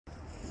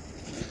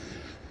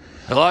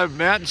Hello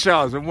mountain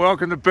showers and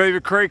welcome to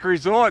Beaver Creek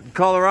Resort in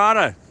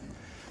Colorado.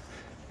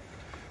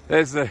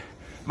 There's the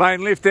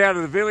main lift out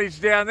of the village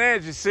down there.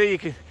 As you see,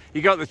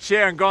 you got the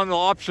chair and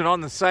gondola option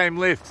on the same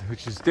lift,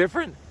 which is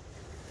different.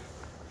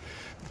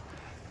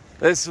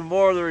 There's some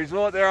more of the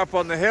resort there up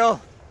on the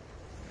hill.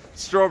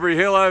 Strawberry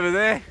Hill over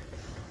there.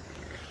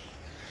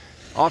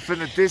 Off in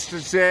the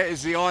distance there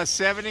is the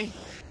I-70.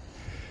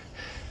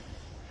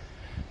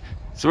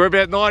 So we're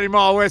about 90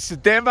 miles west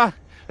of Denver.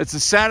 It's a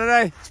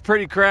Saturday, it's a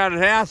pretty crowded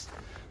house.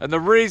 And the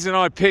reason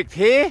I picked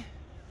here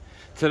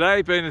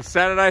today, being a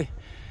Saturday,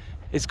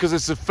 is because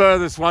it's the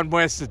furthest one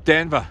west of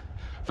Denver.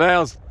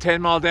 Vale's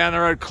 10 miles down the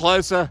road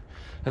closer,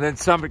 and then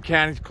Summit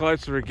County's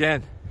closer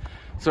again.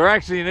 So we're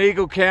actually in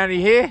Eagle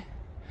County here,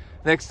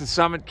 next to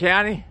Summit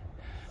County.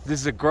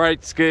 This is a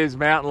great skiers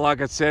mountain, like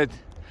I said.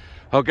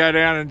 I'll go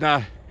down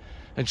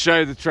and show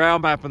you the trail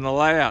map and the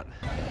layout.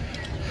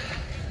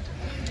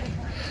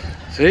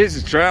 So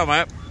here's the trail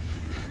map.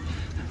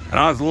 And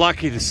I was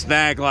lucky to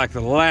snag like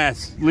the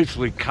last,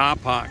 literally, car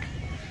park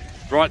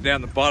right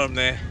down the bottom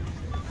there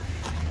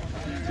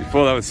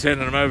before they were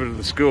sending them over to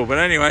the school. But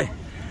anyway,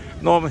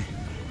 normally,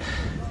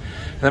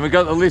 then we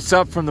got the lifts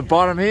up from the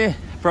bottom here.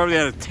 Probably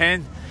had a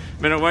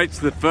 10-minute wait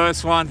to the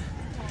first one,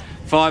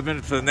 5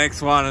 minutes for the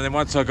next one, and then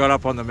once I got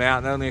up on the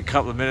mountain, only a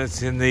couple of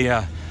minutes in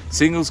the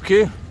singles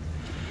queue.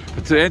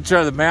 But to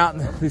enter the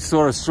mountain, this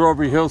sort of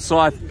Strawberry Hill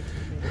side,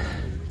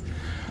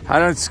 I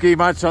don't ski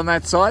much on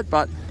that side,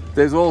 but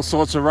there's all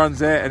sorts of runs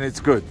there and it's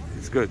good.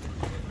 It's good.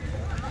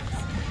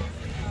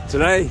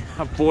 Today,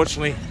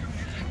 unfortunately,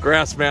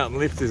 Grouse Mountain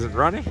lift isn't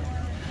running.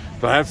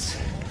 Perhaps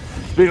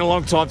it's been a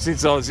long time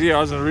since I was here.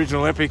 I was an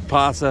original epic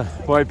passer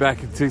way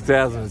back in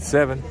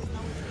 2007.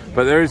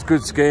 But there is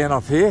good skiing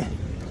off here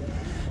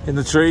in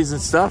the trees and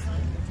stuff.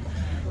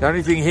 The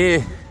only thing here,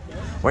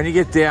 when you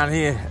get down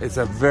here, it's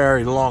a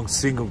very long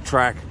single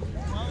track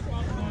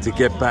to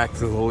get back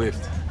to the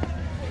lift.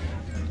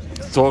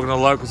 Talking to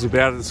locals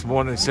about it this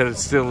morning, they said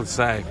it's still the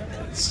same.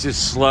 It's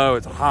just slow,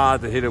 it's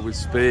hard to hit it with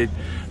speed,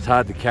 it's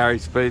hard to carry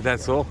speed,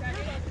 that's all.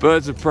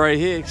 Birds of Prey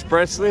here,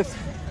 express lift,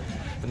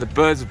 and the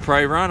Birds of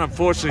Prey run.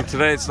 Unfortunately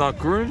today it's not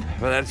groomed,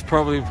 but that's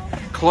probably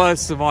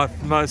close to my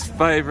most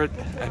favourite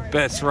and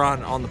best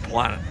run on the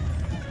planet.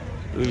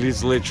 It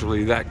is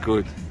literally that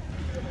good.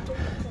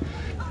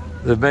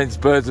 The men's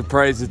Birds of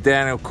Prey is a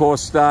downhill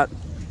course start.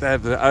 They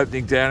have the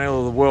opening downhill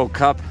of the World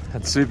Cup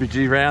and Super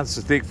G rounds,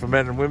 I think, for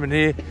men and women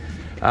here.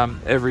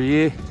 Every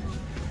year.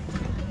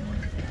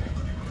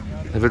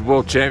 They've had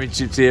World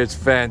Championships here. It's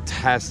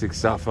fantastic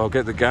stuff. I'll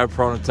get the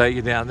GoPro and take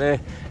you down there.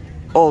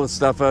 All the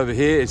stuff over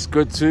here, it's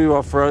good too,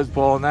 off-road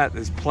ball and that.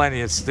 There's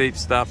plenty of steep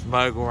stuff,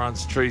 mogul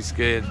runs, tree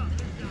skiing.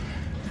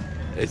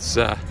 It's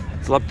a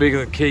lot bigger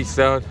than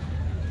Keystone,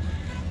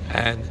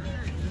 and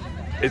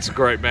it's a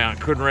great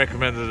mountain. Couldn't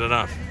recommend it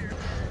enough.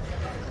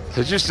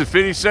 So just to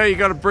finish, so you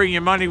got to bring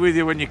your money with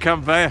you when you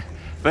come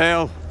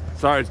Vale.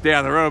 Sorry, it's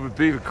down the road, but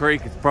Beaver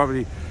Creek, it's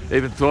probably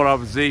even thought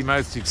of as the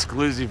most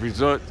exclusive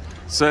resort,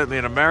 certainly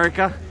in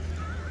America.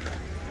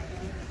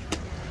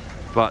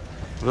 But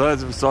for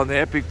those of us on the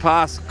Epic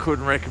Pass,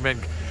 couldn't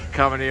recommend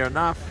coming here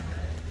enough.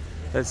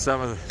 There's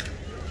some of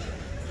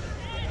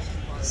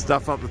the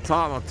stuff up the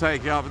top I'll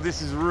take you up, but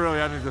this is really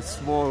only the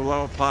small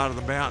lower part of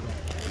the mountain.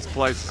 This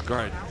place is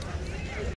great.